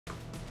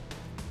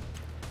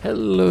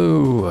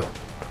Hello!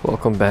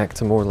 Welcome back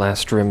to more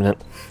Last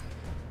Remnant.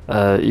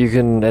 You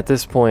can, at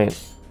this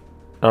point,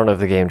 I don't know if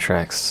the game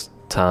tracks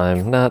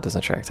time. No, it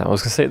doesn't track time. I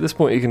was gonna say, at this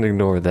point you can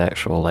ignore the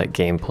actual,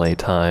 gameplay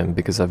time,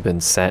 because I've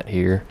been sat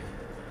here,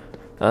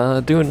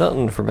 doing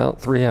nothing for about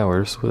 3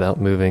 hours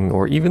without moving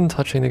or even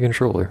touching the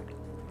controller.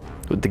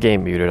 With the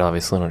game muted,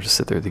 obviously, I don't just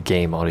sit there with the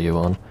game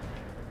audio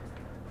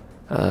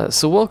on.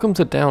 So welcome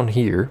to down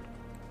here.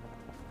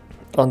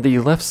 On the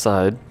left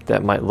side,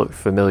 that might look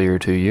familiar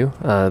to you,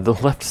 the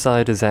left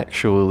side is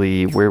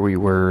actually where we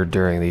were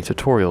during the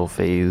tutorial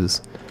phase,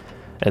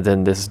 and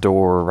then this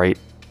door right...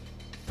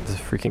 the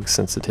freaking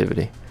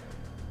sensitivity.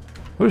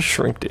 What does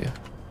shrink do?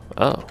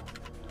 Oh.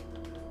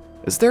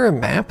 Is there a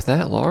map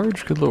that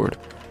large? Good lord.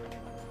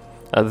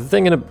 The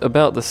thing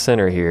about the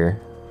center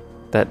here,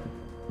 that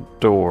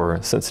door,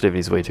 sensitivity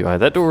is way too high.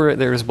 That door right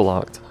there is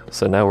blocked,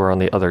 so now we're on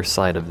the other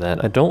side of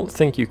that. I don't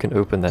think you can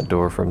open that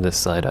door from this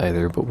side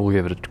either, but we'll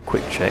give it a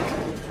quick check.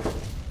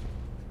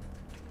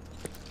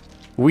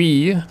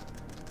 We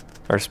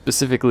are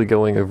specifically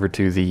going over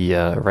to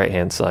the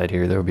right-hand side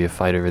here. There will be a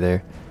fight over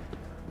there.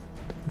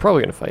 I'm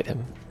probably going to fight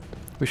him.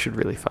 We should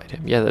really fight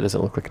him. Yeah, that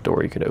doesn't look like a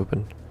door you could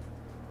open.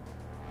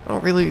 Oh,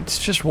 really? It's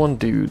just one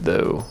dude,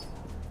 though.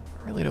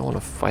 I really don't want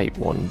to fight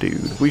one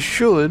dude. We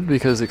should,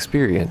 because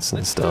experience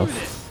and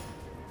stuff.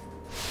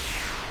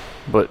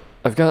 But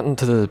I've gotten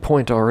to the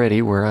point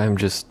already where I'm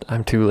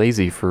too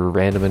lazy for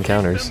random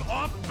encounters. Keep them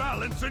off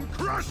balance and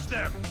crush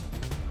them.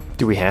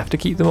 Do we have to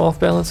keep them off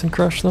balance and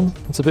crush them?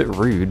 It's a bit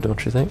rude,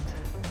 don't you think?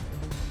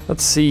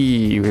 Let's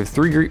see, we have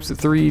 3 groups of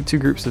 3, 2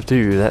 groups of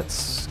 2.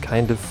 That's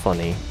kind of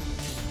funny.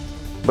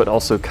 But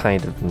also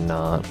kind of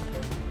not.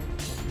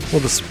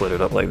 We'll just split it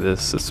up like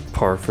this. It's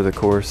par for the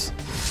course.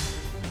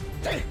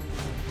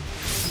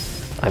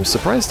 I'm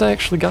surprised I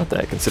actually got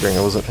that, considering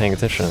I wasn't paying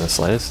attention in the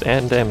slightest,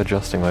 and am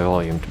adjusting my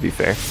volume, to be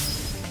fair.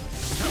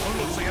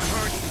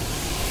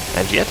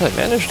 And yet I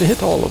managed to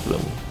hit all of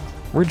them.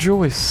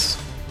 Rejoice!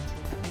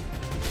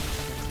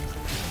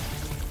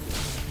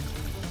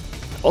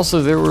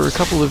 Also, there were a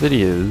couple of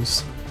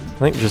videos, I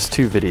think just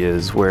 2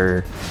 videos,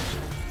 where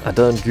I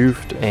done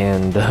goofed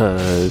and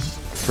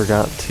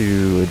forgot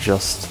to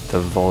adjust the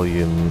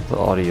volume, the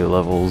audio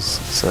levels,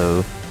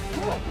 so...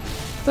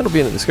 that'll be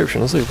in the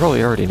description, so you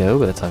probably already know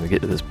by the time we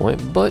get to this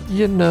point, but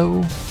you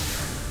know.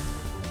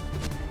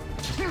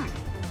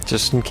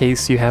 Just in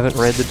case you haven't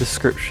read the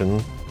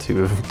description,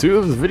 two of the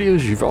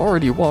videos you've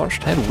already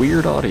watched had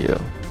weird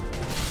audio.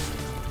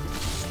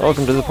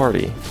 Welcome to the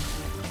party.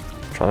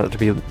 Try not to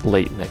be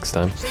late next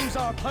time. Seems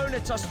our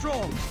opponents are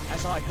strong,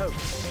 as I hoped.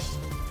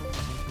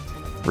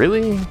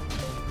 Really?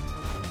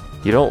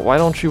 You don't? Why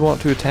don't you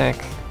want to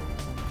attack?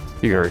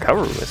 You can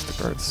recover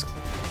Mystic Arts.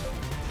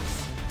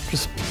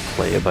 Just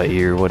play it by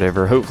ear,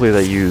 whatever. Hopefully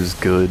they use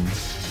good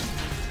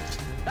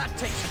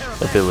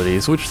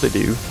abilities, which they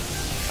do.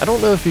 I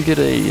don't know if you get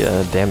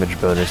a damage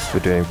bonus for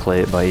doing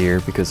play it by ear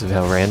because of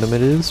how random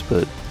it is,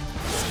 but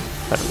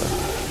I don't know.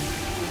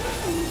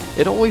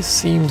 It always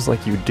seems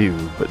like you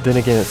do, but then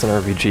again it's an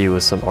RPG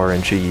with some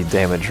RNG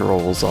damage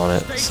rolls on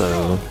it,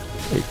 so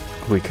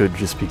we could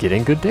just be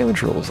getting good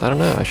damage rolls. I don't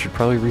know, I should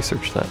probably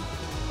research that.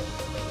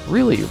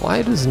 Really,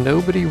 why does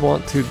nobody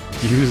want to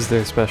use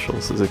their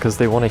specials? Is it because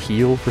they want to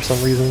heal for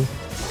some reason?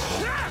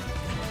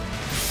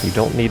 You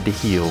don't need to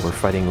heal, we're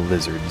fighting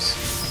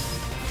lizards.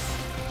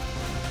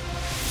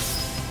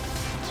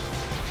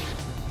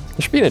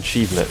 There should be an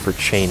achievement for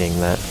chaining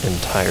that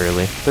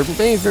entirely. There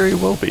may very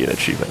well be an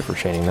achievement for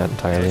chaining that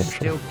entirely,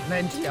 actually.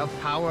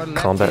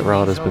 Combat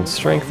Rod has been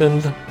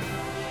strengthened.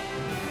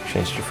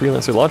 Changed to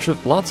Freelancer.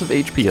 Lots of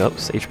HP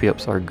ups. HP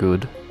ups are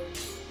good.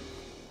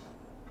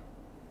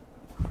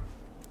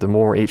 The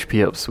more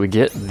HP ups we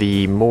get,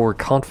 the more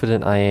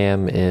confident I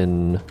am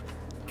in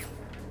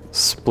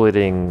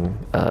splitting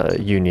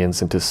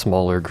unions into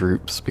smaller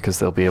groups, because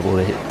they'll be able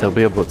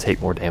to take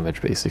more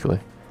damage, basically.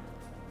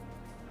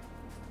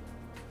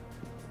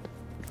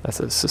 That's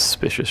a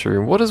suspicious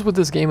room. What is with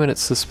this game and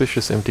its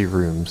suspicious empty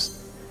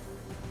rooms?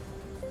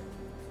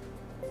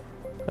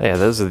 Oh, yeah,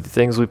 those are the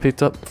things we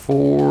picked up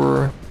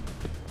for...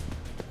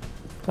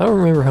 I don't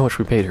remember how much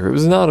we paid her. It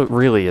was not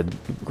really a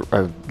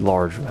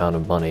large amount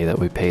of money that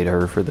we paid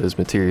her for those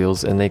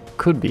materials, and they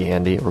could be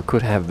handy, or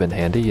could have been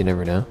handy, you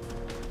never know.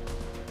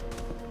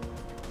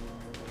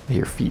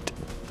 Your feet.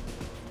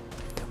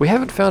 We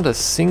haven't found a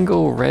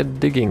single red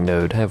digging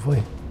node, have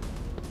we?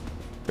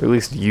 Or at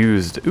least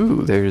used...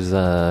 Ooh, there's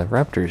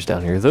raptors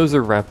down here. Those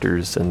are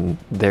raptors, and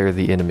they're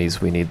the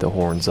enemies we need the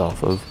horns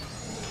off of.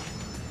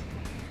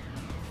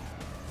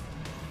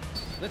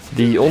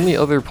 The only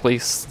other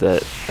place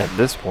that, at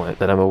this point,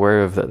 that I'm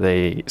aware of that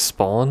they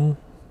spawn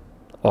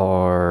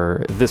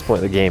are, at this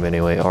point in the game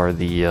anyway, are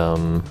the, I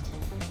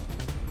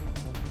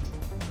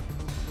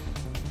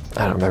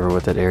don't remember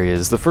what that area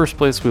is. The first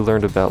place we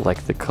learned about,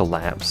 the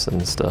collapse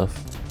and stuff.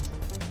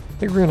 I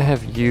think we're gonna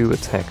have you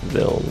attack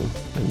them,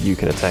 and you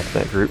can attack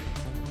that group.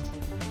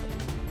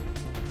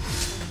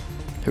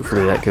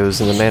 Hopefully that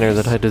goes in the manner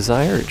that I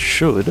desire. It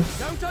should.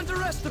 Don't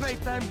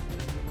underestimate them.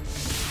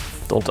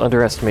 Don't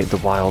underestimate the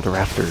wild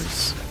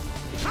raptors.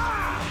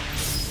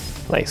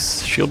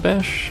 Nice. Shield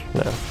bash?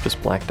 No,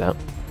 just blacked out.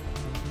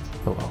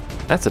 Oh well.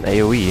 That's an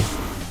AoE.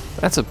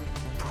 That's a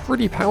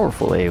pretty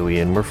powerful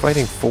AoE, and we're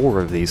fighting 4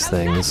 of these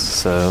things,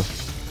 so...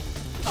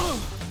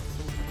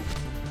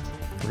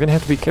 we're gonna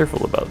have to be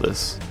careful about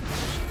this.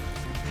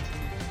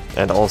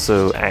 And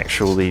also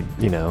actually,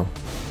 you know,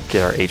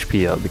 get our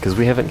HP up, because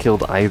we haven't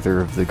killed either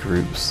of the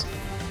groups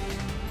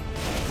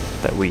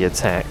that we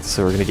attacked,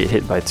 so we're gonna get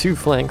hit by 2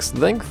 flanks.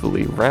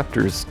 Thankfully,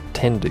 raptors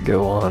tend to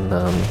go on,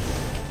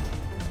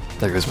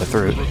 there goes my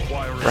throat.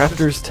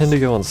 Raptors tend to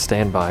go on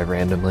standby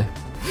randomly.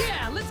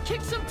 Yeah, let's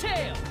kick some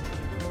tail.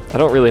 I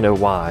don't really know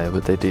why,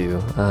 but they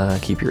do.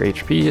 Keep your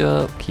HP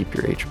up, keep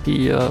your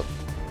HP up.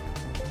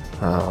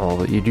 Oh,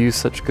 but you do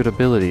such good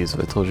abilities if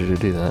I told you to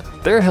do that.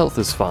 Their health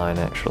is fine,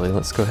 actually.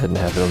 Let's go ahead and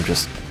have them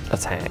just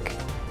attack.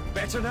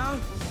 Better now?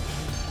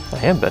 I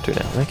am better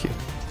now, thank you.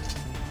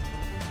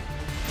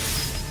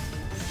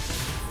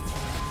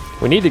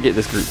 We need to get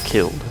this group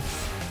killed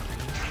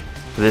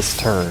this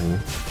turn.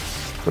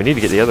 We need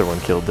to get the other one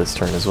killed this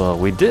turn as well.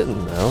 We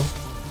didn't, though.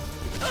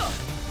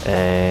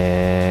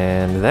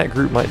 And that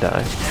group might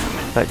die.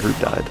 That group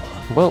died.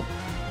 Well,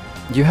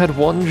 you had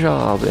one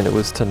job, and it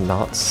was to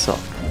not suck.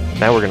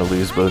 Now we're gonna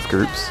lose both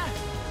groups.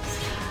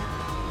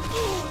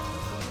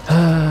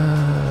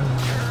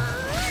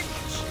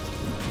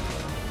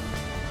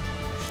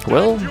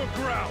 Well,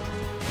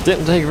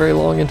 didn't take very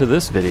long into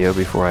this video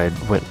before I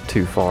went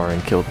too far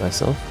and killed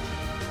myself.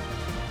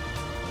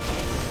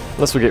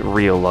 Unless we get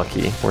real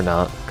lucky. We're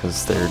not,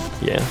 because they're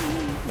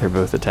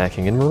both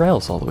attacking and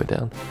morale's all the way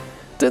down.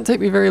 Didn't take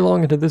me very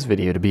long into this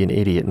video to be an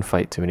idiot and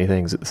fight too many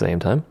things at the same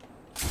time.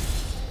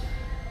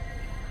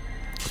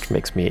 Which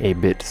makes me a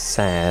bit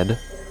sad.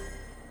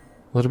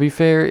 Well, to be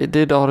fair, it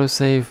did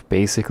autosave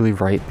basically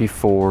right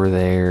before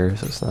there,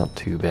 so it's not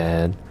too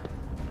bad.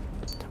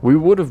 We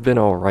would have been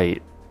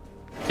alright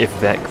if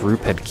that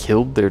group had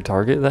killed their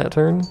target that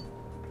turn.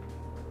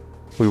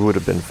 We would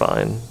have been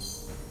fine.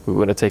 We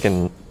would have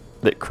taken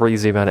that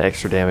crazy amount of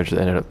extra damage that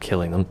ended up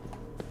killing them.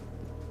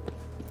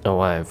 Oh,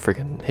 I have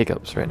freaking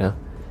hiccups right now.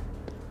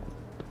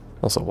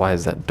 Also, why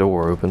is that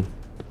door open?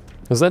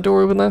 Was that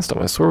door open last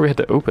time? I swore we had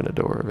to open a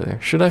door over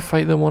there. Should I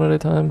fight them one at a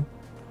time?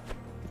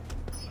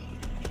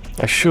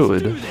 I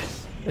should.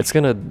 It's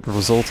gonna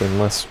result in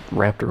less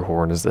raptor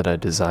horns that I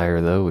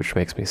desire, though, which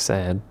makes me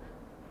sad.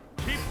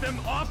 Keep them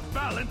off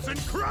balance and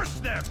crush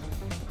them!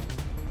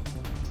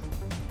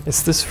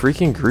 It's this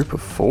freaking group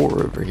of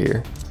 4 over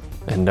here.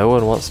 And no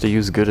one wants to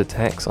use good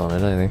attacks on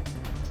it either.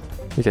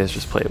 You guys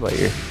just play it by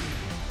ear.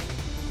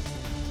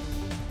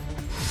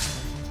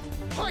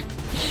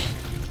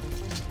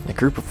 A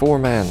group of 4,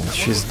 man.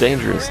 She's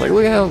dangerous. Like,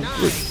 look how...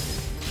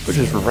 we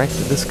just wrecked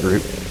this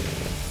group.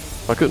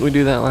 Why couldn't we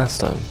do that last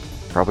time?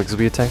 Probably because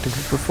we attacked a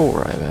group of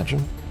 4, I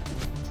imagine.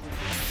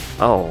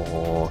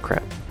 Oh,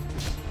 crap.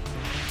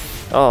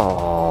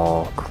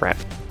 Oh, crap.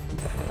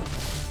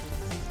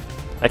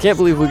 I can't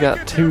believe we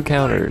got 2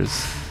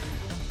 counters.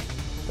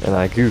 And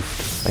I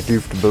goofed. I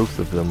goofed both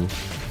of them.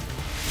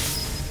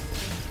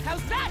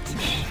 How's that?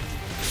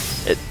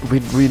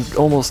 We'd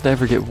almost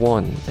never get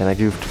 1, and I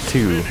goofed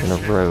 2 in a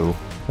row.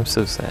 I'm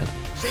so sad.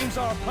 Seems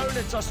our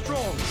opponents are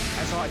strong,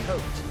 as I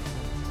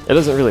hoped. It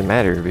doesn't really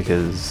matter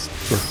because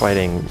we're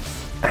fighting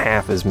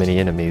half as many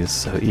enemies,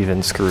 so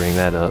even screwing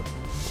that up,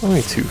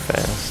 only too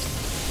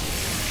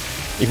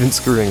fast. Even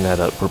screwing that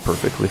up, we're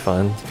perfectly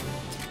fine.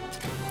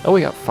 Oh, we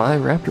got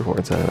 5 raptor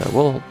horns out of that.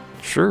 Well,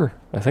 sure.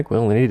 I think we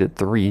only needed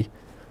 3.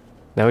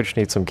 Now we just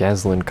need some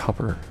Gasoline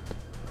copper.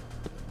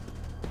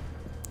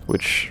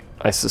 Which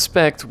I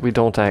suspect we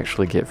don't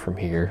actually get from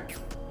here.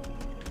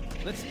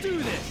 Let's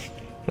do this.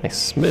 Nice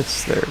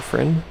smiths there,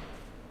 friend.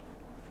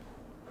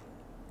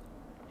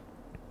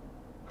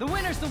 The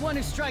winner's the one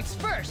who strikes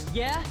first,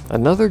 yeah?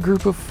 Another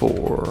group of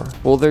 4.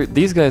 Well,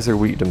 these guys are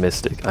weak to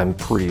Mystic, I'm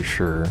pretty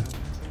sure.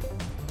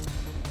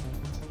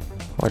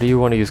 Why do you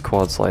want to use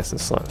Quad Slice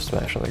and Slap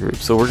Smash on the group?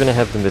 So we're going to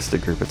have the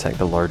Mystic group attack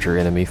the larger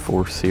enemy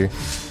force here.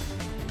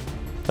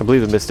 I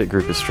believe the Mystic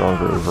group is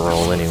stronger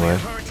overall anyway.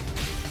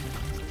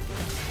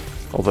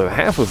 Although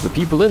half of the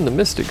people in the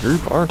Mystic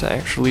group aren't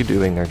actually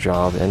doing their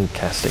job and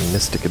casting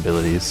Mystic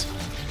abilities.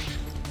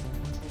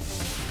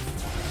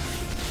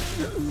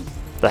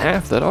 The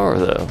half that are,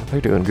 though,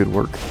 they're doing good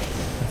work.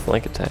 A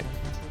flank attack.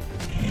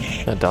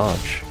 A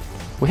dodge.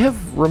 We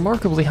have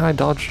remarkably high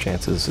dodge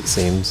chances, it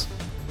seems.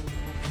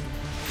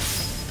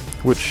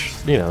 Which,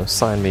 you know,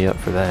 sign me up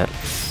for that.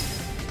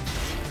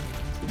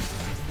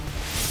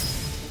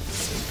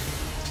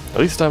 At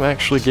least I'm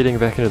actually getting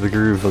back into the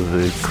groove of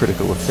the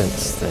critical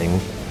offense thing.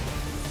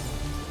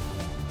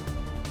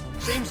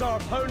 Seems our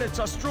opponents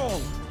are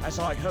strong, as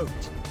I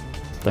hoped.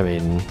 I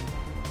mean,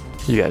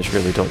 you guys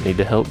really don't need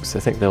to help, because I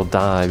think they'll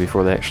die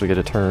before they actually get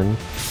a turn.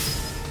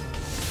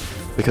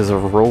 Because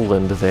of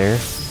Roland there.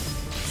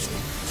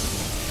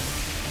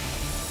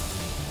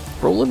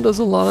 Roland does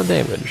a lot of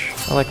damage.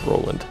 I like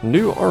Roland.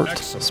 New art.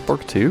 Excellent.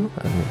 Spark 2,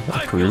 I I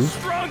feel approve.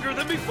 stronger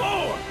than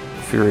before!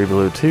 Fury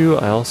Blow 2,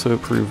 I also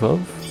approve of.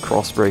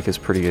 Crossbreak is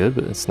pretty good,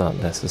 but it's not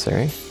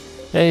necessary.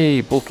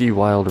 Hey, bulky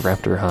wild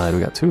raptor hide.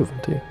 We got 2 of them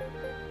too.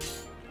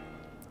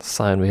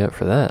 Sign me up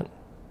for that,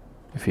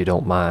 if you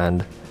don't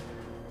mind.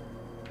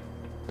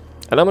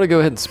 And I'm gonna go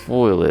ahead and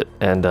spoil it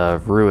and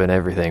ruin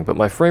everything, but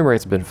my frame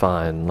rate's been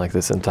fine like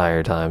this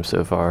entire time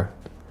so far.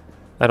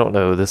 I don't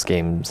know, this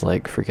game's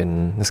like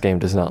freaking... This game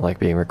does not like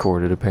being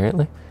recorded,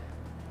 apparently.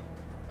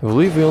 I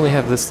believe we only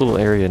have this little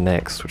area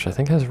next, which I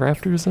think has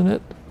raptors in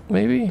it,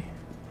 maybe?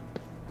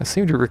 I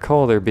seem to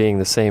recall there being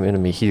the same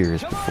enemy here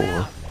as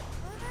before.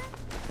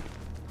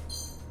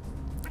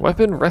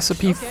 Weapon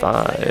recipe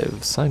 5.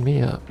 Sign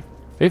me up.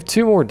 We have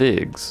 2 more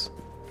digs.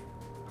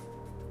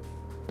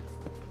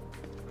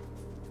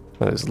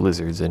 Oh, there's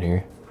lizards in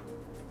here.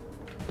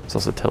 There's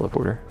also a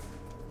teleporter.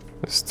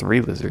 There's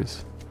 3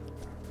 lizards.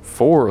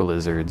 4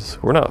 lizards.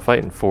 We're not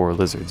fighting 4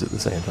 lizards at the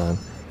same time.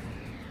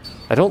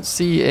 I don't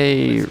see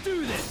a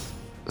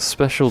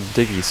special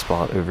diggy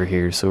spot over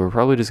here, so we're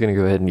probably just going to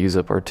go ahead and use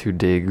up our 2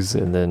 digs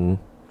and then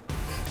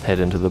head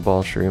into the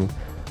boss room.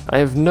 I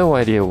have no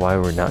idea why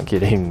we're not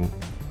getting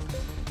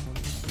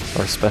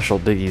our special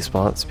diggy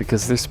spots,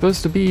 because there's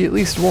supposed to be at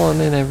least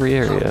 1 in every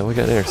area. We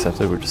got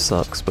intercepted, which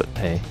sucks, but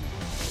hey,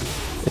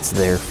 it's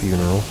their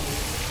funeral.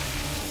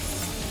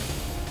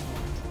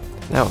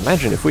 Now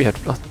imagine if we had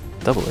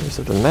double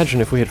intercepted.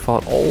 Imagine if we had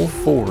fought all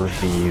 4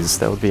 of these.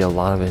 That would be a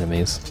lot of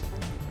enemies.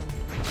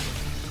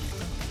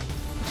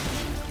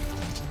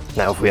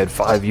 Now if we had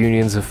 5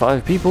 unions of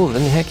 5 people,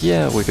 then heck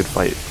yeah, we could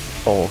fight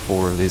all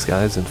 4 of these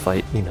guys and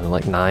fight, you know,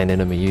 like 9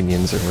 enemy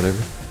unions or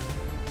whatever.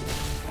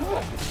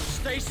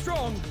 Stay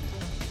strong.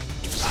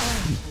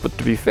 But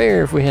to be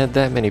fair, if we had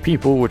that many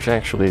people, which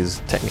actually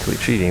is technically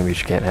cheating, we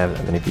just can't have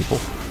that many people.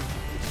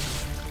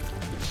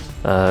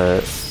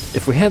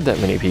 If we had that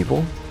many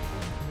people,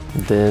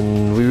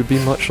 then we would be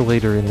much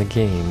later in the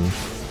game.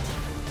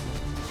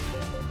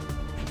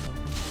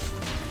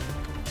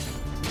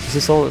 Is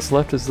this all that's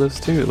left is those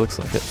 2? It looks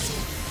like it.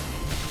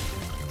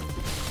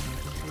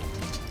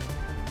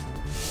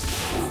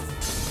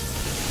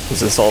 Is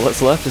this all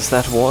that's left? Is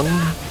that 1?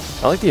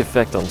 I like the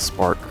effect on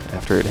Spark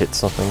after it hits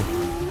something.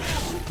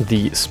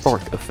 The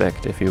Spark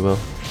effect, if you will.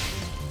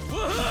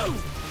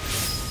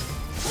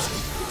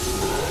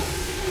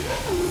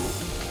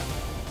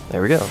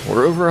 There we go.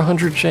 We're over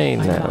 100 chain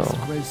now.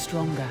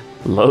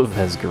 Love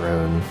has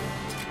grown.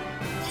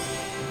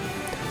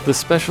 The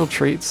special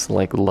traits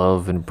like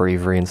love and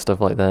bravery and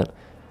stuff like that,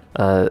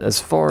 as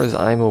far as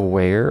I'm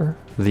aware,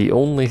 the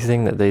only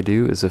thing that they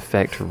do is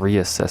affect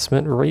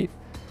reassessment rate,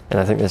 and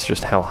I think that's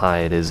just how high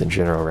it is in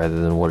general rather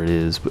than what it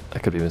is, but I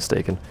could be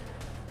mistaken.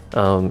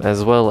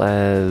 As well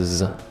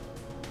as,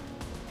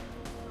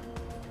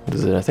 what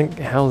is it? I think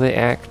how they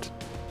act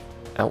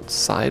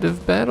outside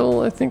of battle,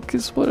 I think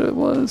is what it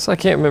was. I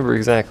can't remember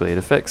exactly. It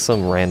affects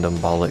some random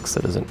bollocks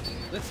that doesn't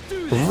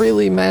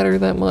really matter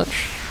that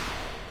much.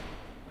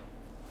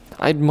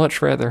 I'd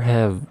much rather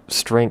have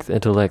strength,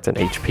 intellect, and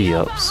HP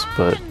ups,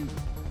 but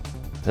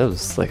that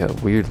was like a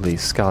weirdly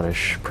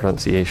Scottish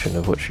pronunciation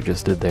of what she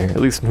just did there. At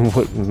least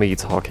what me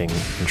talking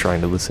and trying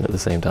to listen at the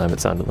same time,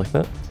 it sounded like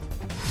that.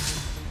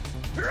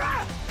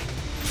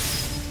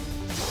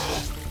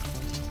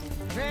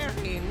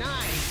 Very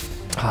nice.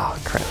 Oh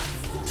crap.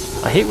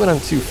 I hate when I'm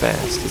too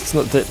fast. It's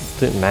not that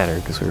didn't matter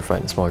because we were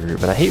fighting a small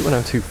group, but I hate when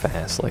I'm too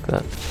fast like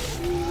that.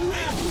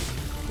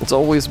 It's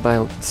always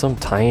by some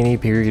tiny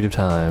period of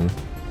time.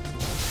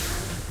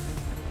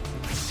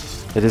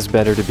 It is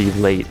better to be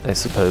late, I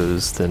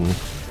suppose, than,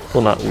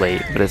 well, not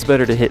late, but it's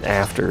better to hit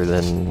after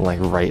than like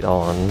right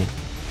on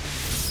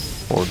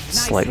or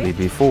slightly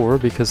before,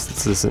 because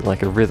this isn't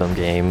like a rhythm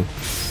game.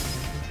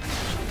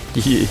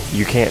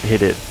 You can't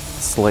hit it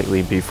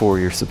slightly before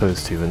you're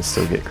supposed to and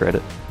still get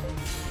credit.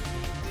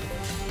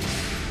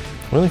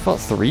 We only fought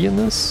 3 in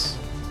this?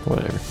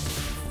 Whatever.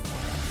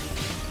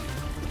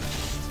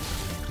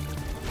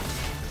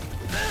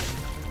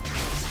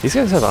 These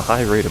guys have a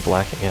high rate of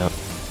blacking out.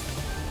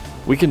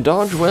 We can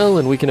dodge well,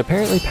 and we can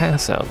apparently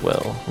pass out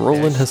well.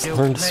 Roland has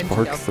learned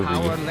Spark 3.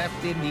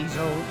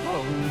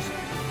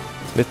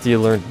 Mithia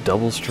learned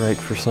Double Strike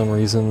for some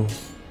reason.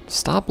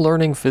 Stop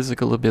learning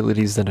physical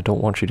abilities that I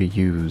don't want you to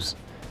use.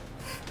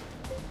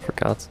 For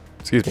God's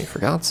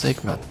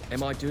sake, man.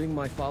 Am I doing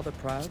my father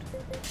proud?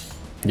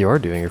 You are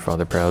doing your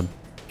father proud.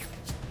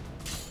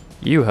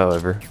 You,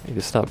 however, need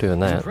to stop doing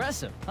that.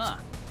 Impressive, huh?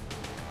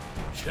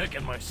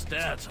 Checking my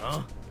stats,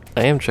 huh?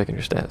 I am checking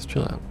your stats,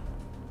 chill out.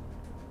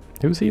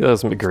 Who's he? That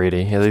was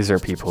McGrady. Yeah, these are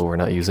people we're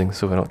not using,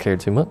 so we don't care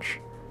too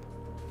much.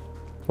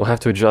 We'll have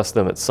to adjust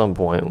them at some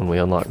point when we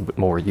unlock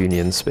more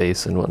union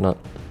space and whatnot.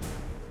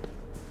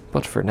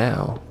 But for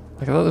now,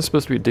 like I thought there's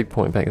supposed to be a dig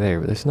point back there,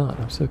 but there's not.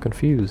 I'm so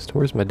confused.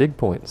 Where's my dig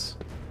points?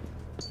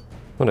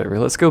 Whatever,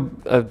 let's go.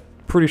 I'm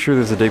pretty sure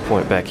there's a dig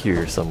point back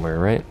here somewhere,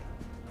 right?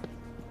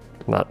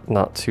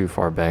 Not too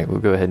far back. We'll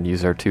go ahead and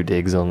use our 2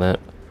 digs on that.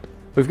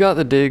 We've got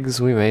the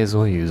digs, we may as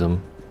well use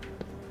them.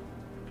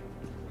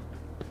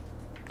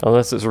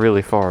 Unless it's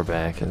really far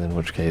back, and in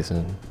which case,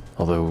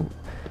 although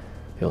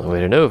the only way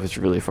to know if it's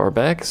really far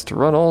back is to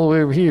run all the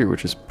way over here,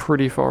 which is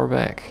pretty far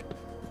back.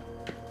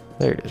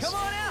 There it is. Come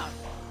on out.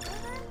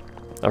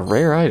 A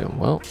rare item,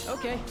 well.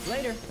 Okay,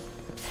 later.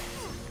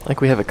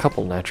 Like we have a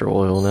couple natural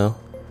oil now.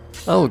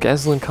 Oh,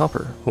 Gasoline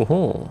Copper.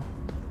 Oh.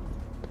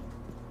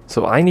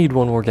 So I need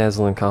one more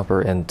Gasoline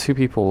Copper and 2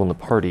 people in the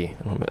party.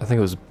 I think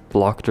it was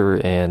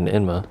Blochter and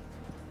Inma.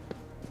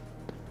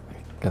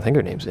 I think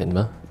her name's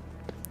Inma.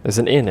 There's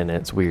an N in it,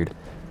 it's weird.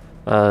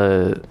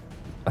 I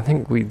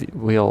think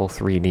we all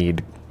 3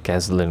 need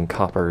Gasoline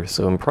Copper,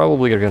 so I'm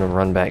probably gonna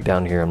run back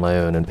down here on my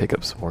own and pick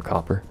up some more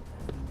copper.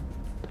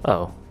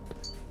 Oh.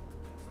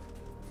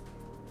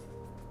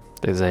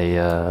 There's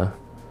a,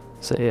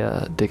 say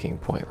a digging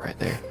point right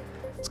there.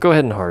 Let's go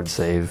ahead and hard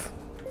save.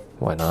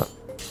 Why not?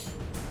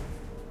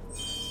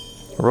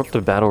 We're up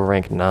to battle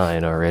rank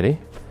 9 already.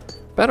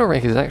 Battle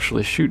rank is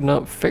actually shooting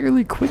up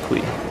fairly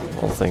quickly,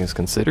 all things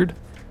considered.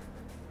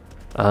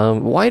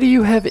 Why do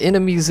you have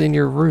enemies in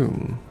your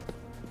room?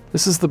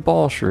 This is the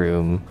boss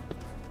room.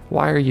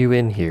 Why are you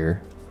in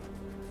here?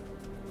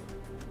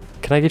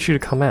 Can I get you to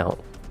come out?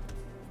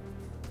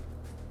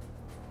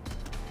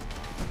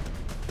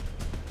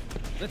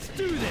 Let's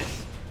do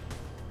this.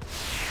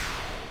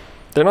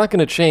 They're not going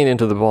to chain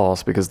into the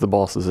boss because the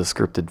boss is a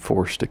scripted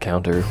force to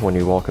counter when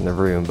you walk in the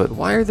room, but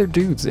why are there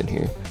dudes in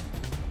here?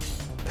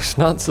 There's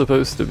not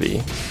supposed to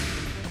be.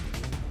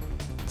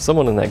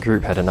 Someone in that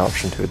group had an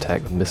option to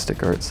attack with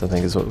Mystic Arts, I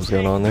think is what was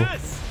going on there.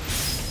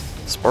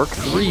 Spark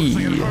 3!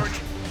 Did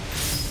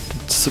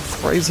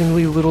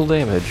surprisingly little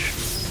damage.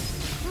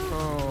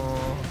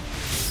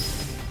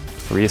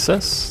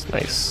 Reassess?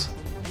 Nice.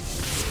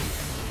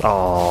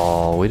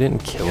 Oh, we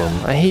didn't kill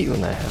him. I hate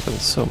when that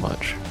happens so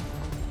much.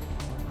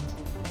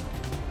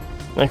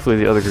 Thankfully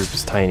the other group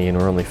is tiny and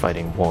we're only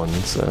fighting one,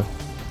 so...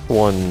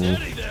 one...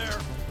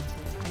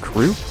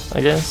 group,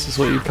 I guess, is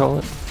what you'd call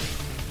it.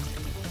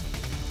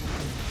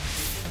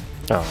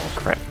 Oh,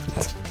 crap.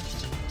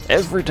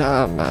 Every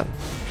time, man.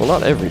 Well,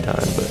 not every time,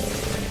 but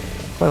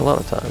quite a lot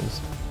of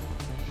times.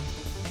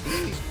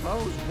 These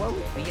foes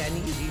won't be an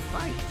easy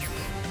fight.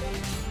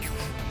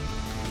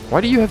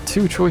 Why do you have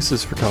 2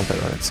 choices for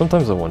combat art?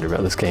 Sometimes I wonder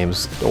about this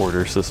game's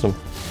order system.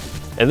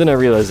 And then I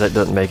realize that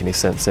doesn't make any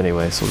sense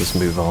anyway, so we'll just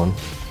move on.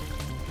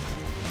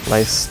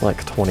 Nice,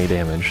 like 20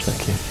 damage,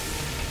 thank you.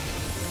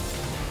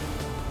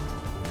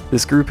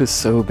 This group is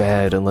so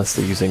bad unless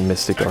they're using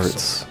Mystic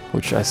Arts,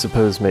 which I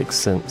suppose makes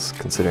sense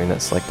considering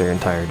that's like their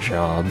entire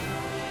job.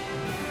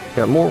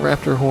 Got more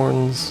raptor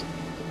horns.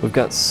 We've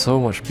got so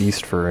much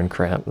beast fur and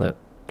crap that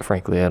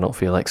frankly I don't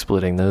feel like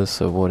splitting those,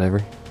 so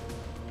whatever.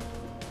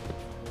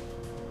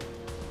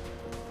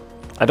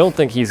 I don't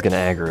think he's gonna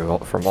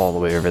aggro from all the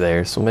way over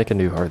there, so we'll make a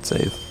new hard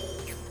save.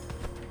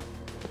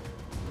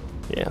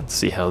 Yeah, let's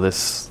see how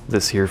this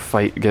here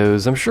fight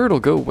goes. I'm sure it'll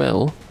go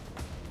well.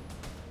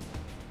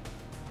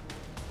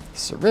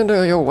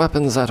 Surrender your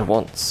weapons at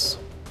once.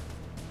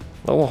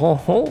 Oh ho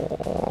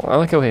ho. I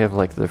like how we have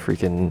like the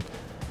freaking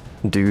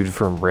dude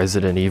from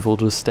Resident Evil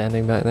just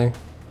standing back there.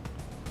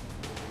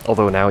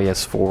 Although now he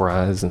has 4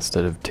 eyes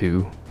instead of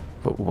 2,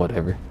 but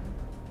whatever.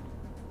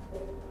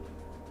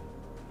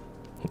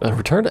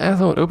 Return to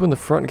Athel and open the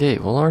front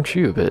gate. Well, aren't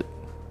you a bit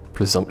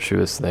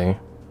presumptuous there?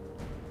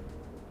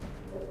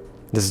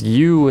 There's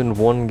you and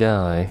 1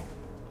 guy.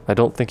 I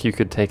don't think you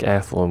could take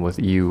Athlon with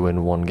you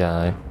and 1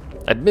 guy.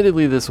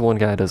 Admittedly, this 1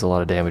 guy does a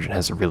lot of damage and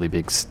has a really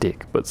big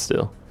stick, but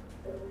still.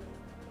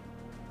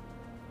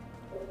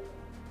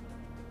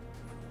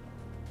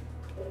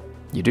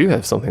 You do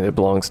have something that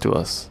belongs to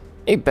us.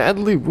 A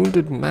badly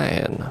wounded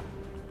man.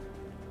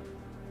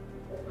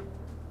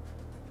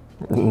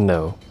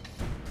 No.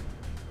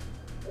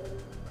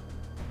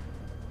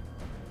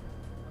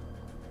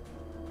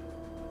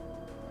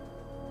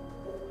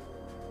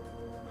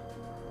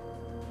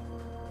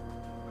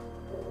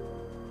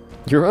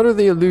 You're under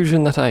the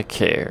illusion that I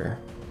care.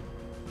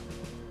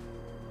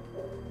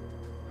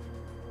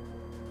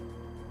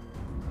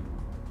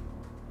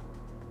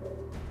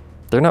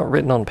 They're not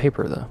written on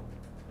paper, though.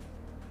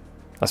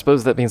 I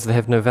suppose that means they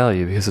have no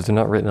value, because if they're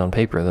not written on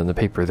paper, then the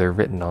paper they're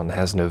written on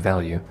has no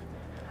value.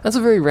 That's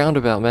a very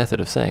roundabout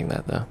method of saying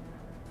that, though.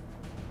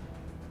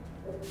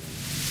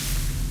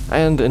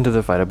 And into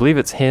the fight. I believe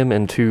it's him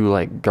and 2,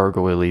 like,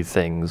 gargoyle-y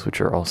things, which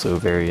are also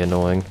very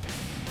annoying.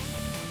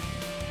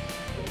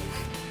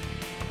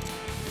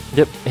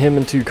 Yep, him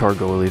and 2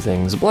 gargoyle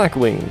things, black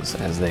wings,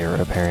 as they are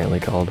apparently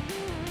called.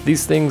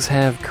 These things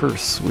have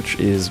curse, which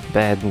is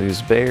bad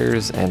news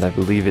bears, and I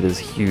believe it is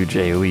huge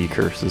AoE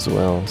curse as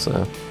well,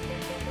 so...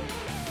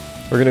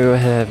 We're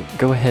gonna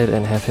go ahead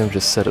and have him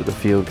just set up the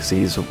field, because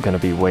he's gonna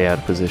be way out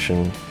of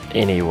position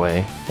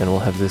anyway, and we'll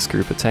have this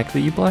group attack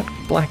the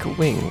black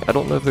wing. I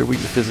don't know if they're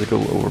weak to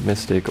physical or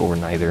mystic or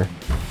neither.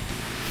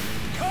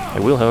 I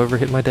will, however,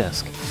 hit my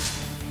desk.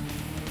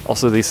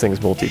 Also, these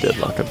things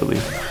multi-deadlock, I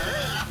believe.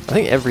 I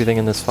think everything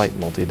in this fight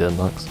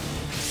multi-deadlocks.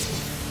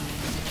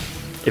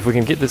 If we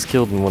can get this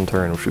killed in 1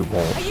 turn, which we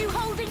won't,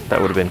 that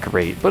would have been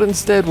great, but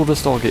instead we'll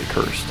just all get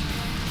cursed.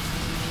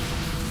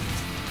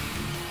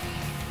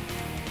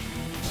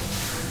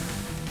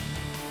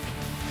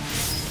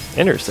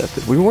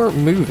 Intercepted. We weren't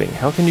moving.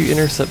 How can you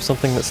intercept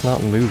something that's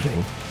not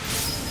moving?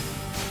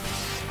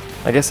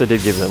 I guess I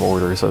did give them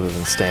orders other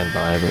than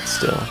standby, but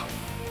still.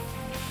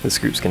 This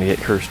group's gonna get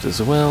cursed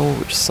as well,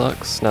 which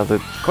sucks. Now the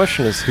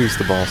question is, who's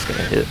the boss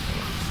gonna hit?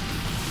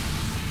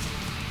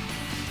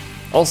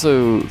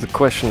 Also, the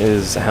question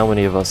is, how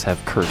many of us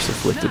have curse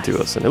afflicted to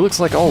us? And it looks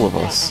like all of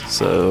us,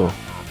 so...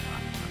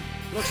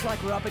 Looks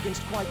like we're up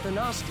against quite the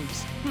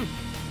nasties.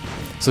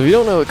 So if you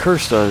don't know what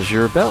curse does,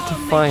 you're about to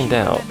find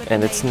out,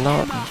 and it's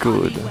not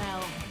good.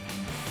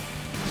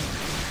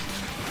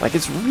 Like,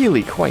 it's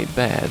really quite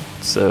bad,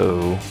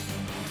 so...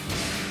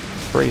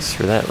 brace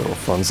for that, little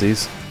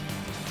funsies.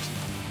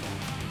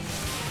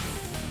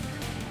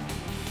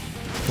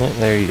 Yeah,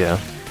 there you go.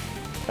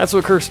 That's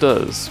what curse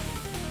does.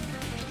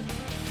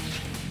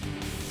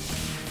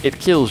 It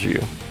kills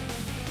you.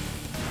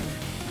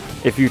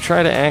 If you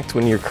try to act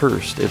when you're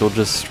cursed, it'll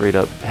just straight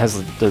up has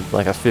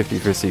like a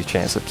 50-50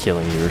 chance of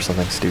killing you or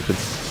something stupid.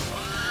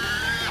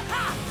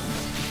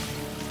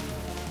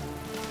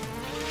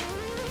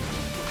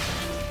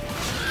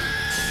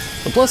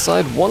 On the plus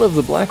side, one of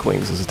the Black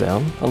Wings is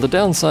down. On the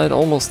downside,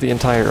 almost the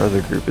entire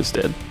other group is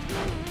dead.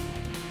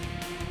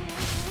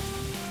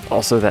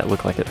 Also, that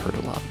looked like it hurt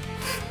a lot.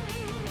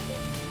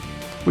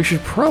 We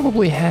should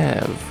probably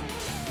have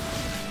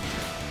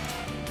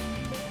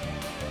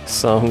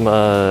some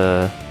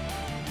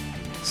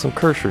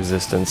curse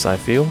resistance, I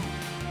feel.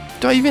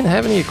 Do I even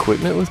have any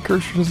equipment with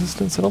curse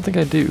resistance? I don't think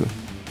I do.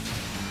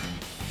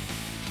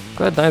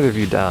 Glad neither of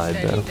you died,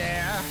 though.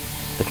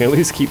 They can at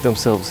least keep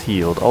themselves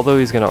healed, although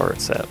he's gonna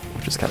art sap,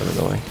 which is kind of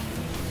annoying.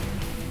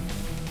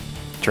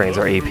 Drains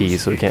our AP,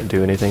 so we can't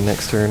do anything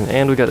next turn,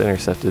 and we got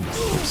intercepted,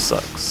 which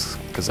sucks,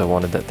 because I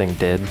wanted that thing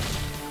dead.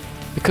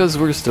 Because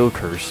we're still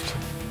cursed.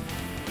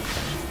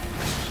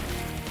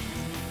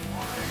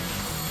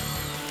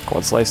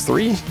 Quad Slice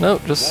 3? No,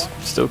 just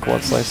still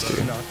Quad Slice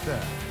 2.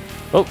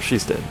 Oh,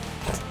 she's dead.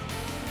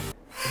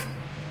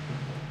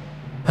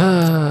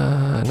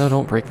 No,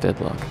 don't break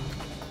deadlock.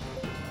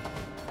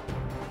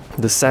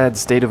 The sad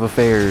state of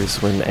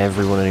affairs when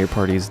everyone in your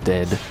party is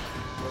dead.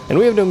 And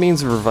we have no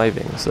means of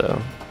reviving,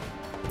 so...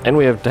 And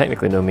we have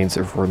technically no means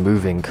of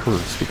removing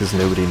curse, because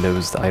nobody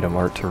knows the item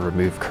art to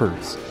remove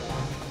curse.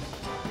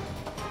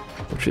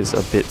 Which is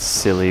a bit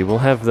silly. We'll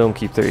have them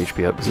keep their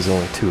HP up, because there's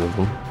only 2 of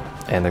them.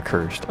 And they're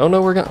cursed. Oh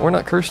no, we're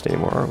not cursed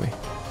anymore, are we?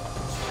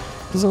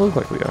 Doesn't look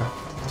like we are.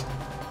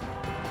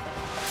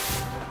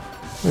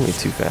 Maybe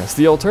too fast.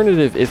 The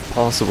alternative, if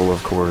possible,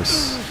 of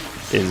course,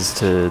 is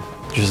to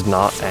just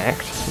not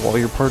act while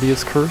your party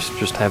is cursed.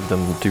 Just have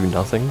them do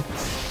nothing.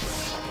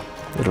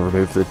 It'll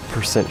remove the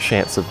 %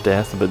 chance of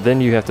death, but then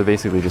you have to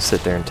basically just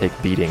sit there and take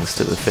beatings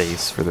to the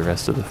face for the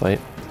rest of the fight.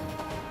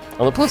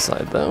 On the plus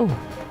side, though,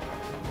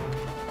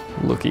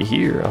 looky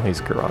here. Oh, he's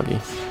groggy.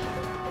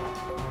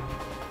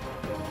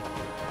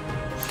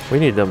 We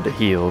need them to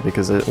heal,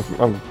 because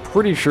I'm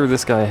pretty sure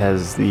this guy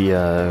has the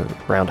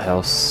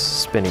roundhouse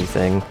spinny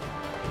thing.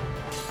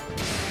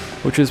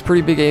 Which is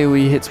pretty big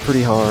AoE, hits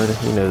pretty hard,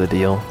 you know the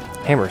deal.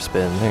 Hammer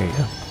spin, there you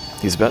go.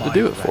 He's about to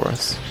do it for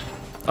us.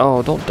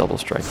 Oh, don't double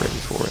strike right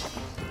before it.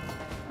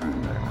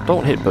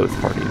 Don't hit both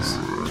parties.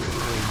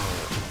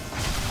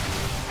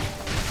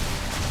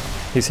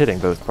 He's hitting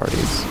both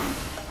parties.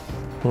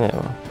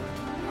 Yeah.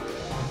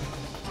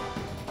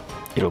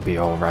 It'll be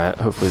alright.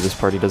 Hopefully this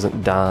party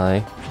doesn't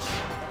die.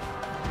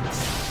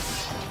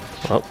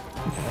 Well,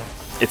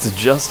 it's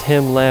just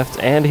him left,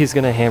 and he's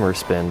gonna hammer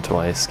spin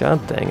twice.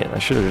 God dang it, I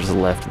should have just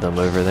left them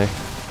over there.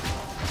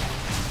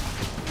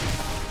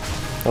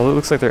 Well, it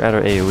looks like they're out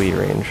of AoE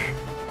range.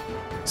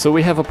 So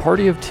we have a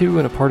party of 2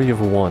 and a party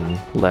of 1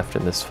 left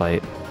in this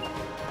fight.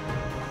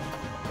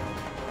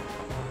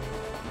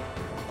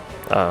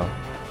 Oh.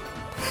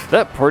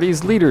 That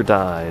party's leader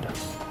died.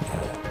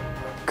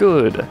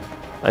 Good.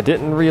 I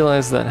didn't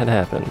realize that had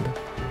happened.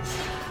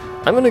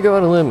 I'm gonna go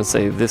on a limb and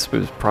say this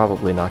was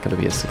probably not gonna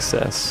be a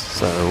success,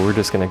 so we're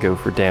just gonna go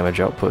for damage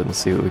output and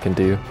see what we can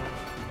do.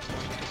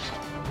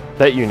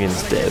 That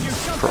union's dead,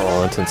 for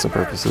all intents and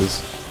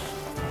purposes.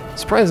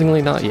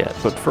 Surprisingly not yet,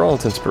 but for all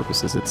intents and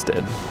purposes it's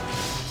dead.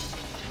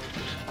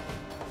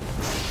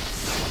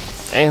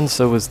 And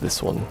so is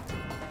this one.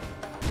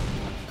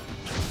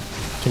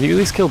 Can you at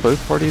least kill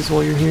both parties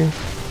while you're here?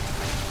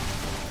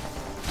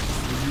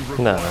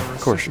 No,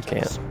 of course you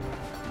can't.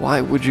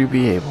 Why would you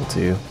be able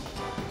to?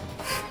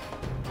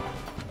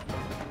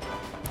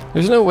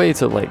 There's no way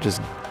to, like,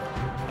 just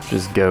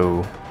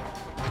go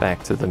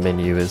back to the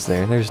menu, is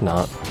there? There's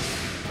not.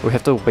 We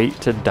have to wait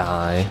to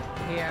die.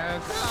 Here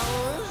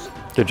goes.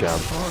 Good job.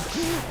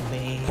 Forgive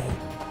me.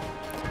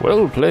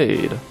 Well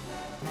played.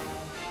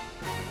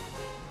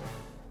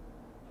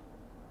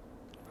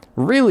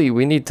 Really,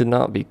 we need to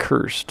not be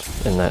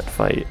cursed in that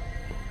fight.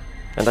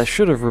 And I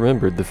should have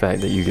remembered the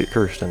fact that you get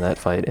cursed in that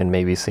fight and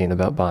maybe seen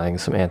about buying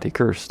some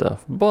anti-curse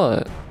stuff,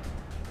 but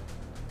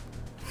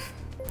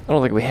I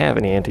don't think we have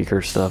any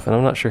anti-curse stuff, and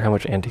I'm not sure how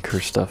much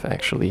anti-curse stuff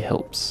actually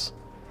helps.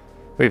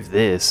 We have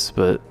this,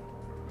 but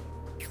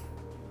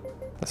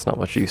that's not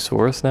much use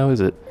for us now, is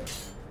it?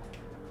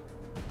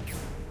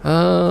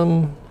 I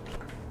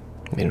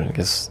mean, I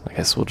guess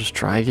we'll just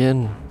try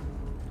again.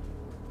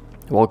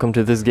 Welcome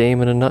to this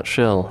game in a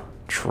nutshell.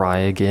 Try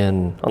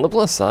again. On the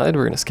plus side,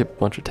 we're gonna skip a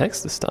bunch of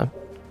text this time.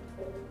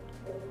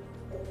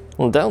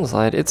 On the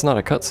downside, it's not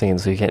a cutscene,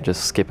 so you can't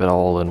just skip it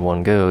all in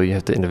one go. You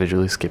have to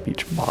individually skip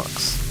each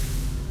box,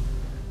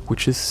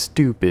 which is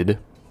stupid.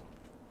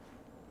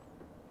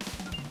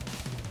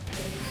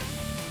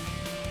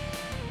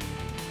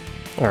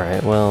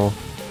 Alright, well,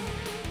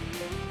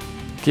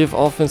 give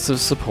offensive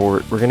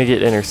support. We're gonna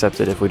get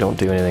intercepted if we don't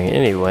do anything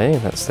anyway.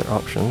 That's their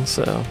option,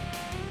 so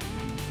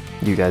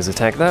you guys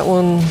attack that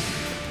one.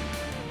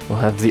 We'll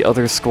have the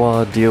other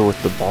squad deal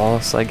with the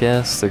boss, I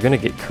guess. They're gonna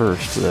get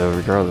cursed, though,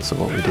 regardless of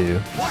what we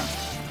do.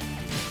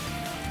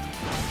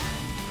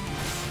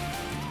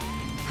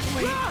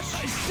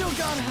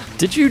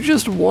 Did you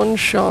just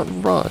one-shot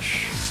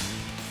Rush?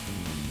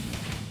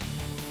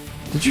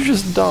 Did you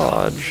just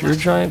dodge? You're a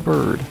giant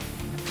bird.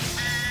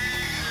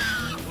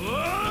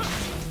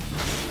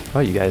 Oh,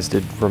 you guys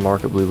did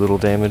remarkably little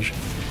damage.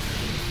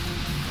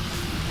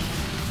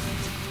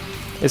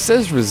 It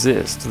says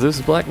resist. Those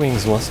Black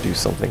Wings must do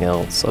something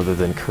else other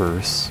than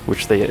curse,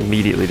 which they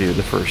immediately do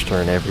the first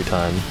turn every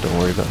time. Don't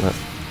worry about that.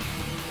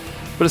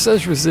 But it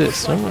says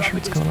resist. I'm not sure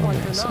what's going on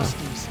there.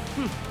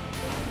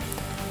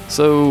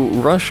 So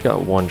Rush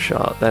got one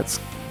shot. That's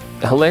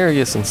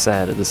hilarious and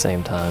sad at the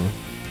same time.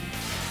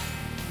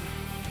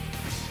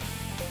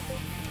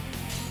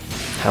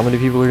 How many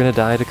people are going to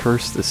die to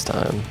curse this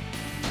time?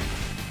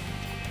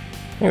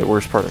 I think the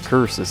worst part of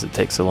curse is it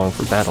takes so long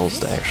for battles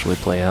to actually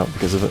play out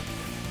because of it.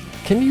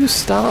 Can you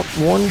stop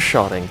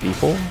one-shotting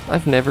people?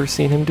 I've never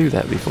seen him do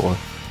that before.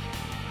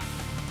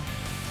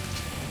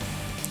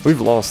 We've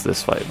lost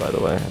this fight, by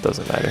the way. It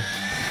doesn't matter.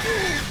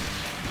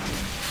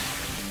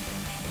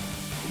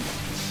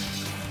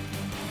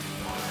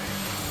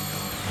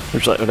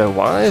 Which, I don't know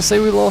why I say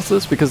we lost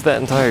this, because that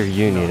entire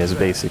union is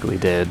basically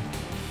dead.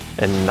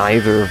 And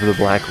neither of the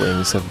Black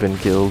Wings have been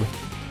killed.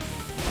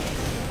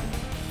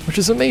 Which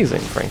is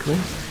amazing, frankly.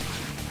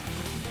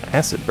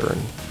 Acid burn.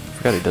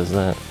 Forgot he does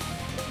that.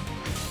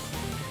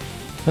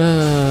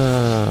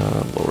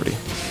 Lordy.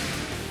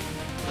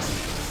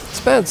 It's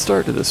a bad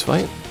start to this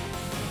fight.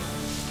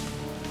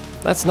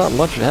 That's not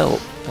much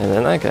help. And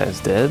then that guy's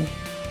dead.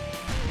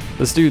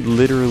 This dude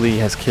literally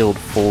has killed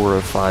 4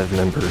 of 5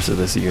 members of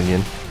this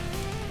union.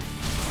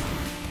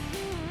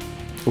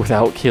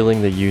 Without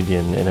killing the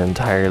union, and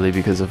entirely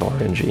because of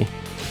RNG.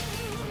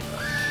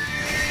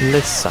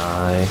 Let's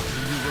sigh.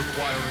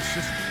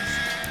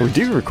 We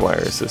do require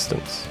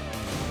assistance.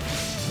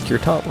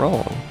 You're not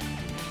wrong.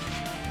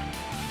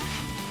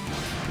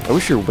 I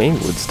wish your wing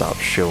would stop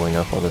showing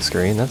up on the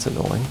screen, that's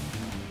annoying.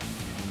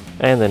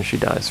 And then she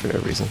dies for no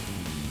reason.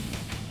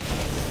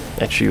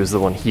 And she was the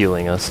one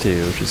healing us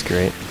too, which is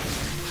great.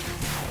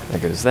 There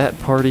goes that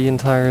party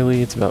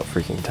entirely, it's about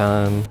freaking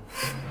time.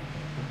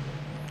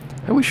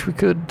 I wish we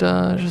could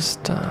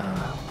just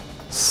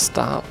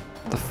stop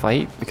the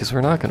fight, because we're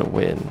not going to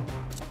win.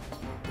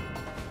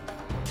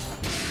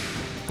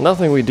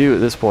 Nothing we do at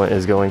this point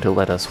is going to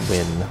let us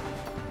win.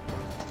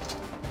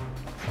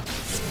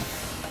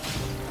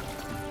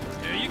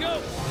 There you go.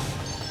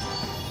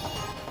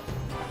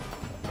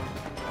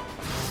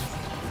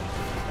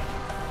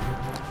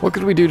 What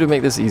could we do to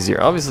make this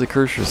easier? Obviously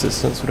curse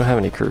resistance. We don't have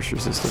any curse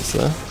resistance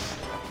though.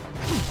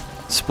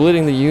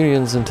 Splitting the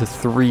unions into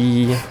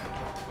 3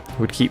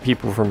 would keep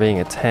people from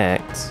being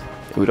attacked.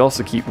 It would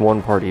also keep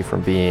one party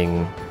from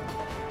being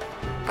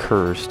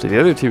cursed. The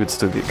other 2 would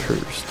still get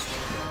cursed.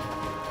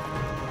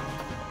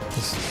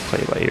 Just play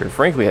it by ear.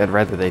 Frankly, I'd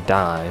rather they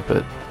die,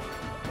 but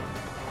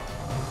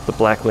the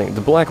Black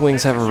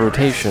Wings have a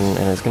rotation,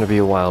 and it's going to be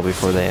a while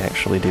before they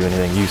actually do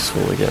anything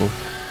useful again.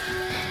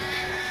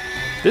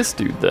 This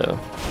dude, though,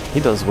 he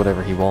does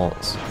whatever he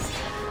wants,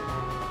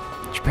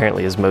 which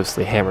apparently is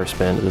mostly hammer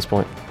spin at this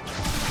point.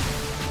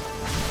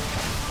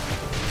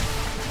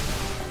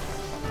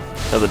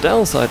 Now the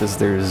downside is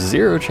there's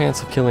 0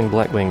 chance of killing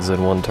Black Wings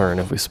in 1 turn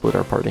if we split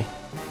our party.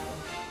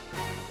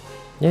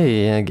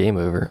 Yeah, game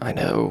over. I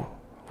know.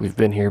 We've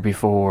been here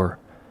before.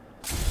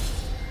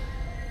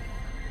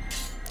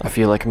 I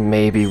feel like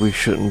maybe we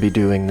shouldn't be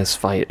doing this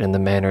fight in the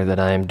manner that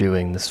I am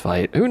doing this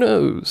fight. Who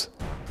knows?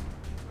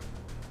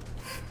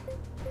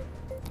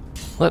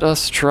 Let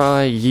us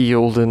try ye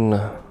olden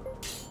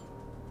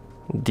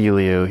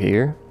dealio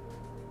here.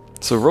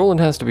 So Roland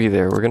has to be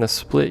there. We're gonna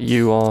split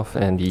you off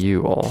and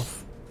you off.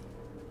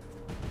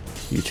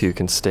 You 2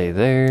 can stay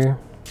there.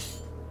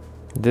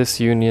 This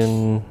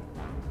union...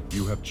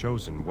 You have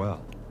chosen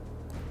well.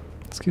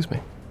 Excuse me.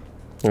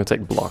 I'm gonna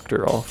take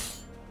Blockter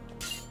off.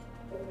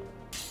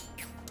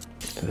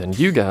 And then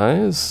you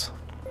guys...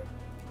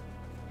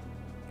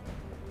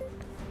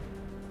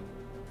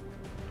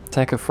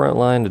 attack a front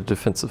line to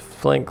defensive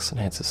flanks,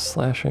 enhances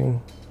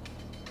slashing.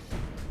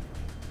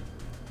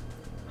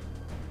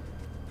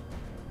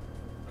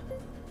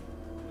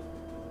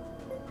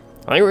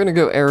 I think we're gonna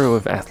go Arrow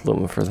of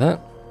Athlum for that.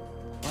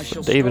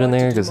 Put David in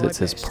there because it's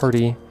his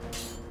party.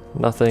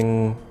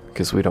 Nothing,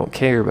 because we don't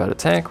care about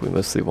attack, we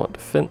mostly want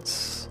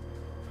defense.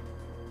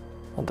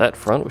 On that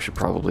front, we should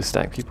probably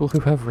stack people who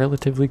have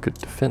relatively good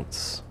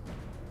defense.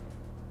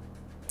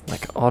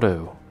 Like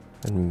Otto,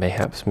 and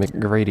mayhaps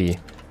McGrady.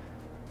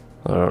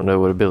 I don't know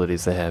what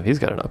abilities they have. He's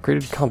got an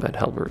upgraded combat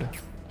halberd.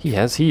 He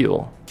has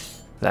heal.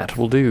 That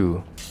will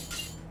do.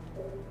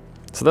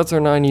 So that's our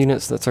 9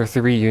 units, that's our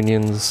 3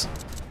 unions.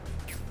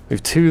 We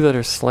have 2 that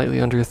are slightly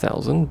under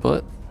 1,000,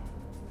 but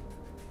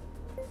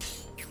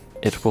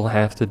it will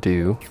have to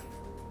do.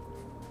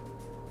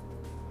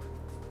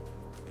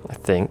 I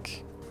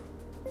think.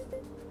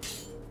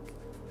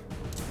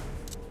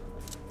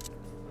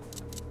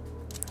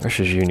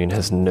 Russia's union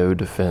has no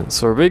defense,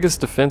 so our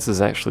biggest defense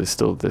is actually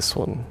still this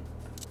one.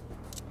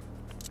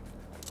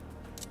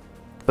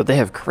 But they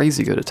have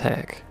crazy good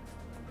attack,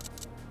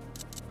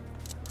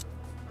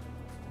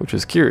 which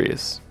is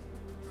curious.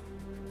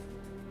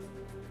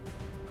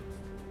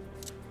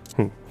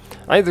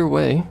 Either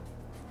way,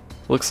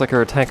 looks like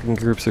our attacking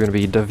groups are going to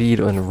be David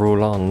and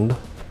Roland.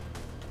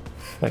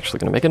 I'm actually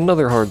going to make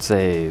another hard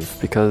save,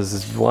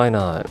 because why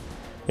not?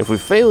 If we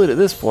fail it at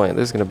this point,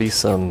 there's going to be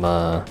some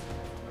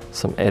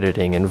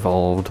editing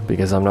involved,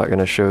 because I'm not going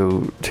to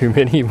show too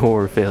many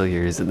more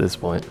failures at this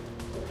point.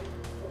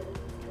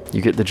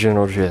 You get the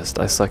general gist.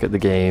 I suck at the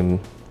game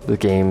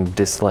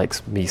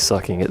dislikes me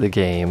sucking at the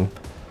game,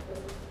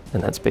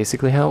 and that's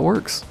basically how it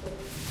works.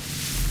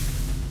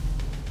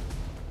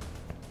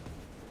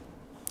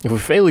 If we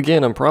fail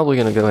again, I'm probably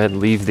going to go ahead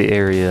and leave the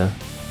area,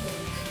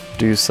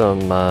 do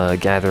some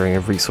gathering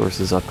of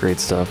resources, upgrade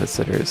stuff,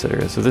 etc,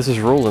 etc. So this is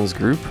Roland's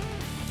group.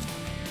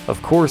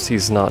 Of course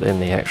he's not in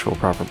the actual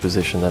proper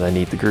position that I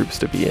need the groups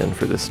to be in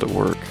for this to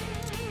work.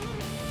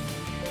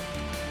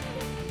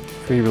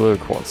 Free reload,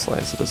 quad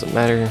slice, it doesn't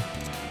matter.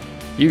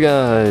 You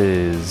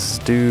guys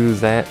do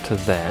that to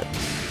that.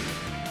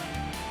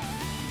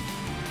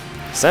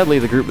 Sadly,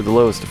 the group with the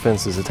lowest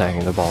defense is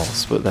attacking the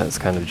boss, but that's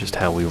kind of just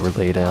how we were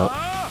laid out.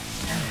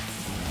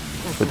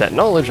 With that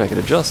knowledge, I could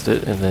adjust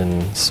it and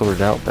then sort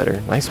it out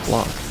better. Nice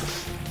block.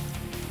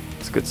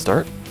 It's a good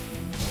start.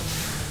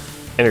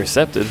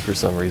 Intercepted for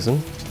some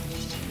reason.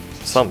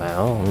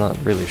 Somehow, I'm not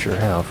really sure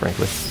how,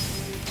 frankly.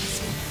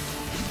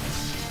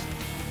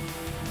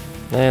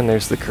 And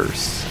there's the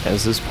curse,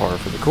 as is par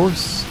for the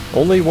course.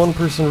 Only one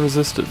person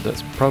resisted.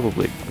 That's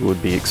probably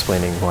would be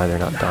explaining why they're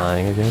not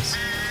dying, I guess.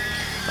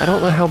 I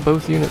don't know how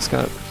both units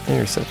got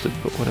intercepted,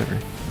 but whatever.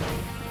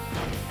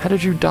 How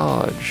did you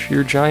dodge?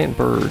 You're a giant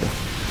bird.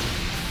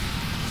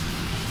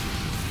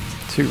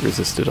 2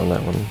 resisted on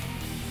that one.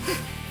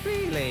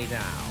 Really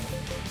now?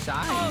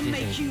 I'll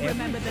make you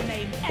remember the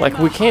name. Like,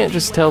 we can't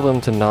just tell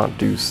them to not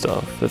do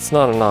stuff. That's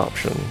not an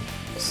option.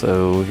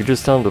 So we could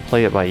just tell them to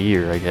play it by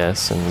ear, I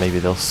guess, and maybe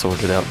they'll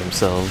sort it out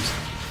themselves.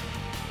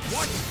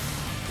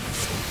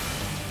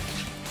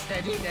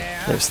 Steady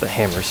there. There's the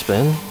hammer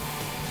spin.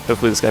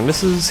 Hopefully this guy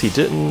misses. He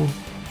didn't.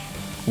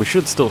 We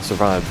should still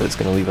survive, but it's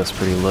going to leave us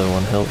pretty low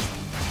on health.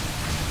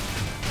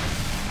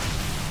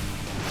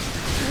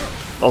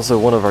 Also,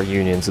 one of our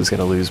unions is going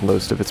to lose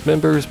most of its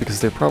members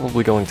because they're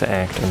probably going to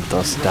act and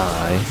thus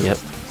die. Yep.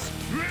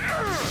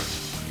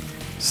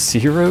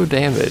 0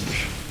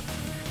 damage.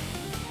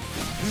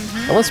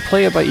 Unless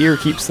play it by ear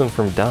keeps them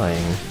from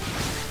dying.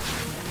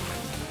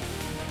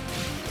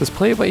 Does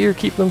play it by ear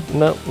keep them?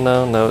 No,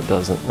 it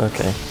doesn't.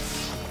 Okay.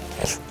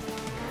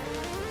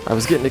 I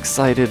was getting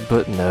excited,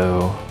 but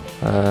no.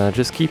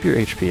 Just keep your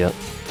HP up.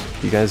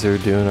 You guys are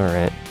doing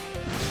alright.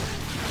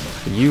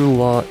 You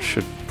lot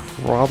should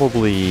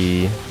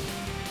probably...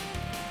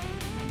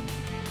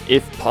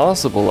 If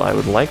possible, I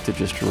would like to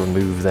just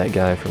remove that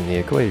guy from the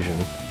equation.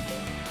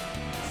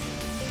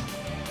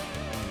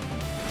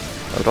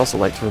 I would also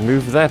like to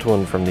remove that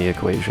one from the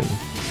equation.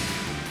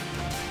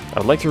 I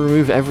would like to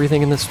remove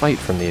everything in this fight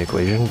from the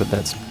equation, but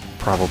that's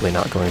probably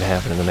not going to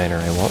happen in the manner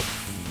I want.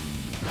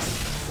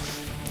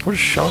 What does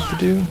shock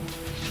do?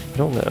 I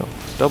don't know.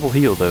 Double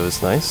heal though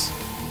is nice.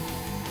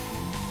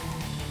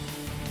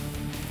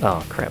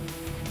 Oh crap.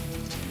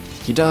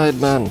 He died,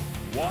 man.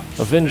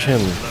 Avenge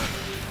him.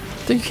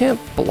 Dude, you can't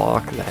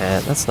block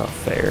that. That's not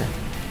fair.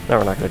 Now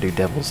we're not going to do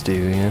Devil's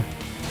Due, yeah.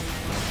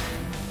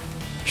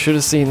 Should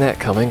have seen that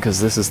coming, because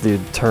this is the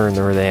turn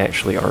where they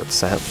actually art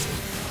sap.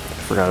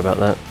 Forgot about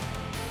that.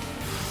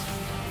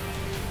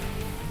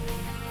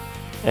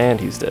 And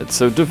he's dead.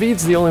 So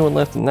David's the only one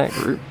left in that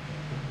group.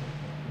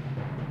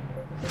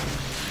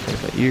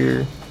 By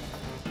ear.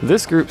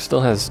 This group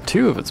still has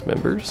 2 of its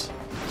members.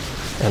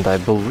 And I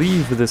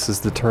believe this is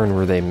the turn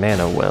where they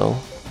mana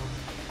well.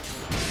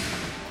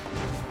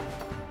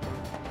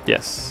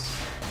 Yes.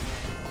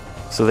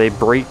 So they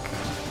break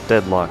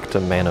Deadlock to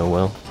mana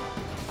well.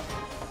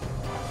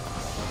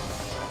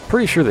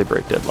 Pretty sure they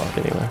break Deadlock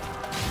anyway.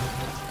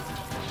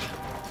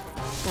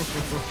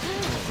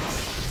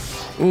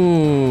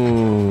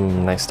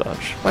 Nice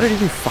dodge. Why did he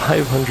do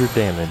 500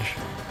 damage?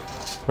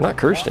 We're not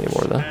cursed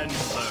anymore though.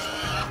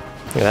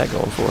 Look at that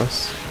going for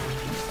us.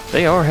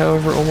 They are,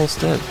 however,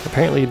 almost dead.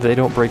 Apparently they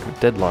don't break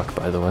Deadlock,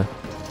 by the way.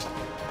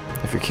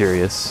 If you're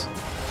curious.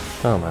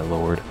 Oh my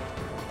lord.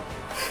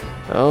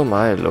 Oh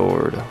my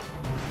lord.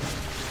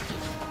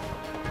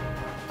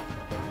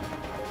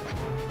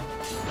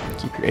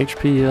 Keep your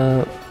HP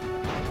up.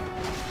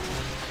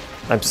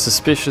 I'm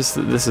suspicious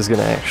that this is going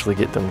to actually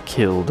get them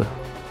killed.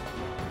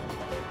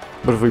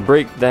 But if we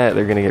break that,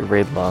 they're going to get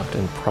raid locked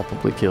and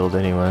probably killed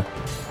anyway.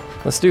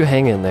 Let's do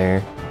hang in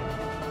there.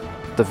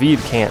 The Veed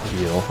can't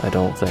heal, I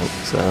don't think,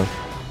 so...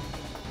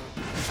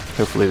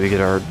 Hopefully we get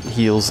our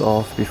heals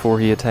off before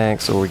he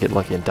attacks, or we get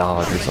lucky and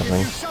dodge or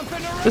something.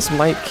 This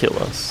might kill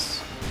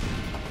us.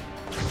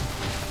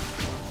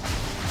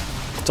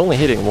 It's only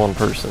hitting one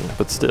person,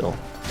 but still.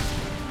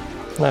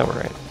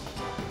 Alright.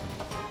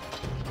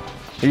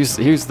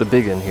 Here's the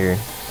big one here,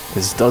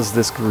 is does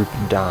this group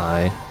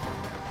die?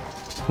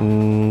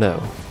 No,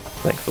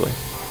 thankfully.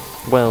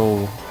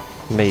 Well,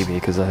 maybe,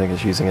 because I think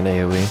it's using an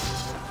AoE.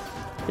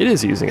 It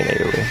is using an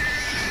AoE.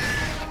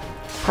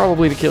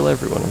 Probably to kill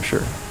everyone, I'm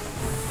sure.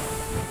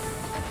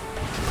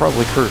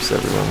 Probably curse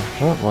everyone.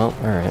 Oh, well,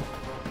 alright.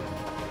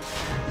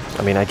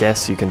 I mean, I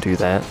guess you can do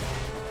that.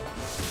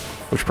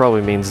 Which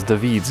probably means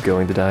David's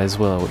going to die as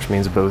well, which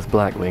means both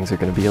Blackwings are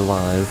going to be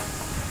alive.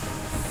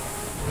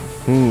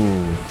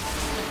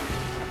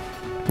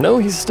 No,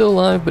 he's still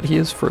alive, but he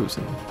is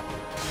frozen.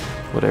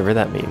 Whatever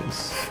that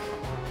means.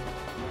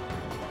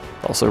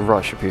 Also,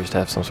 Rush appears to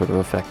have some sort of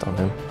effect on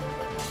him.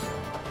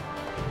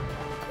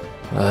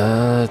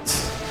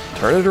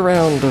 Turn it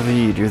around,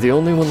 David. You're the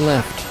only one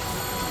left.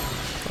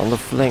 On the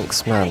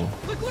flanks, man.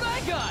 Hey, look what I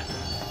got!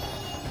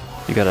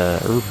 You got a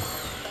herb.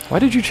 Why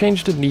did you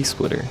change to knee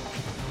splitter?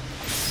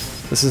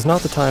 This is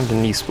not the time to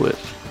knee split.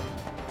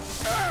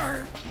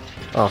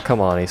 Oh, come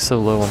on, he's so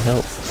low on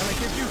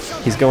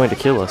health. He's going to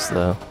kill us,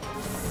 though.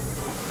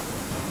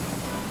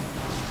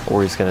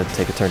 Or he's gonna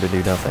take a turn to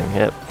do nothing.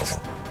 Yep.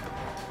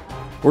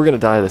 We're gonna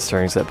die this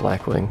turn, except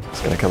Blackwing.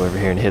 He's gonna come over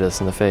here and hit us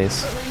in the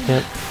face.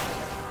 Yep.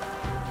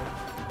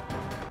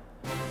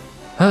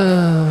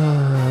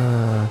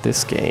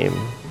 This game.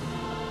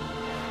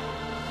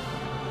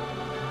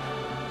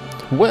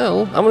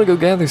 Well, I'm gonna go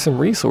gather some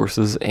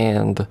resources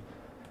and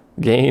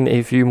gain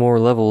a few more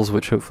levels,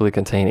 which hopefully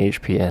contain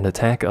HP and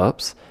attack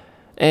ups.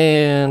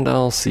 And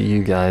I'll see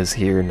you guys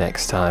here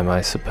next time,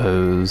 I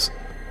suppose.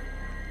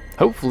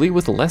 Hopefully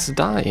with less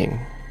dying.